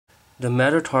The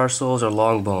metatarsals are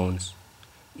long bones.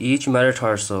 Each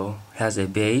metatarsal has a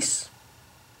base,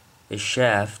 a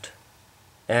shaft,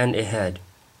 and a head.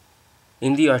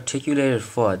 In the articulated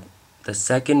foot, the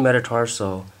second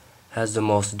metatarsal has the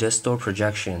most distal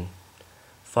projection,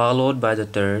 followed by the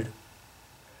third,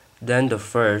 then the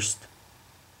first,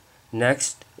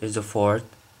 next is the fourth,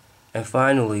 and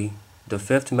finally the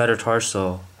fifth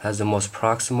metatarsal has the most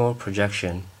proximal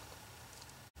projection.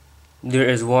 There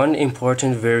is one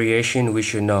important variation we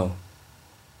should know.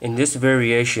 In this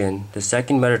variation, the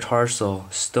second metatarsal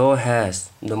still has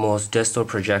the most distal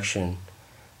projection,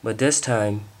 but this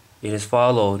time it is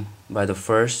followed by the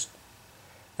first,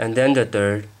 and then the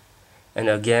third, and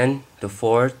again the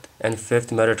fourth and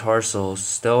fifth metatarsals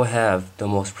still have the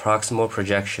most proximal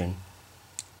projection.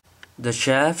 The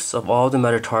shafts of all the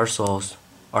metatarsals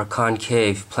are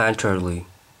concave plantarly,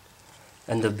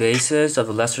 and the bases of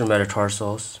the lesser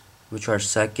metatarsals, which are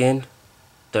second,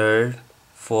 third,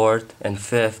 fourth, and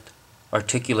fifth,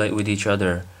 articulate with each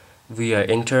other via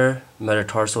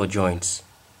intermetatarsal joints.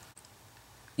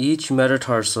 Each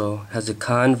metatarsal has a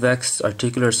convex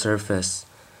articular surface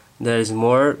that is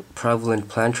more prevalent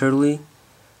plantarly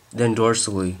than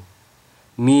dorsally,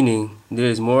 meaning there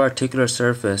is more articular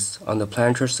surface on the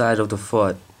plantar side of the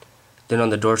foot than on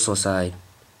the dorsal side.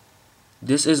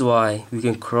 This is why we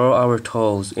can curl our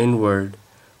toes inward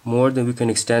more than we can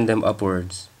extend them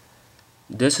upwards.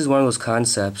 This is one of those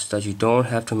concepts that you don't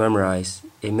have to memorize.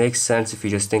 It makes sense if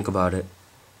you just think about it.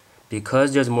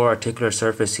 Because there's more articular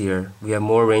surface here, we have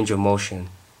more range of motion.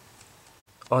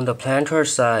 On the plantar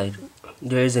side,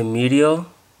 there is a medial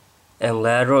and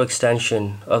lateral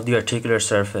extension of the articular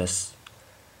surface.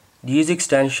 These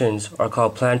extensions are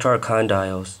called plantar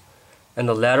condyles, and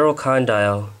the lateral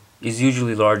condyle is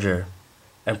usually larger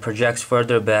and projects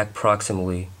further back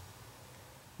proximally.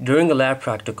 During a lab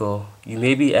practical, you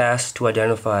may be asked to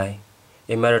identify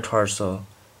a metatarsal,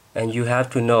 and you have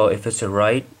to know if it's a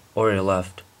right or a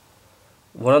left.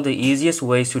 One of the easiest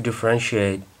ways to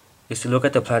differentiate is to look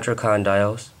at the plantar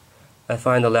condyles and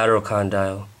find the lateral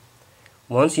condyle.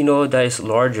 Once you know that it's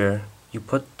larger, you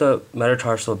put the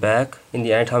metatarsal back in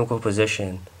the anatomical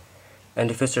position, and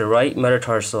if it's a right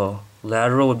metatarsal,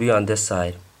 lateral would be on this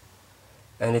side.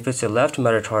 And if it's a left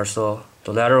metatarsal,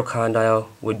 the lateral condyle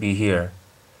would be here.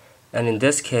 And in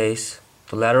this case,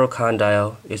 the lateral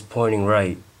condyle is pointing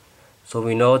right, so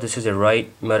we know this is a right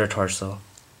metatarsal.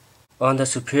 On the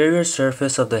superior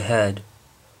surface of the head,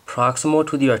 proximal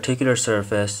to the articular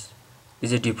surface,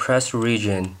 is a depressed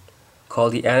region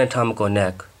called the anatomical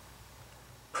neck.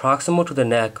 Proximal to the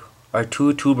neck are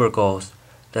two tubercles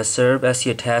that serve as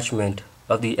the attachment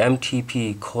of the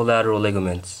MTP collateral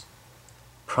ligaments.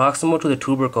 Proximal to the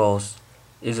tubercles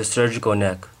is the surgical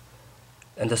neck,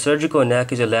 and the surgical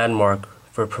neck is a landmark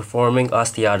for performing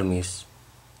osteotomies.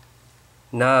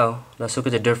 Now, let's look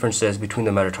at the differences between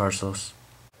the metatarsals.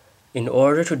 In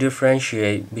order to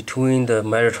differentiate between the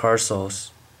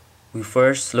metatarsals, we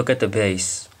first look at the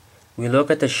base. We look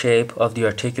at the shape of the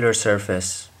articular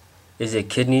surface. Is it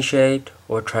kidney-shaped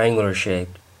or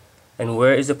triangular-shaped? And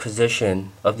where is the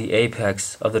position of the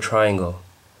apex of the triangle?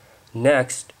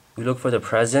 Next, we look for the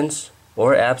presence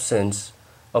or absence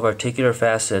of articular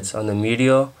facets on the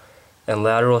medial and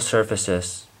lateral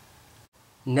surfaces.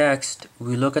 Next,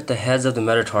 we look at the heads of the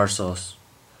metatarsals.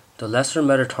 The lesser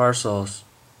metatarsals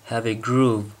have a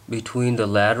groove between the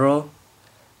lateral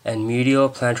and medial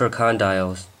plantar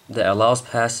condyles that allows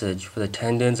passage for the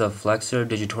tendons of flexor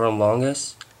digitorum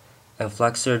longus and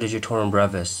flexor digitorum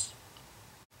brevis.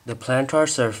 The plantar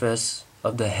surface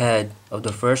of the head of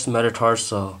the first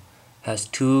metatarsal has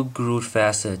two grooved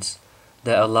facets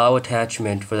that allow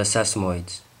attachment for the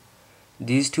sesamoids.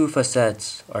 These two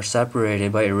facets are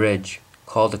separated by a ridge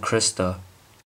called the crista,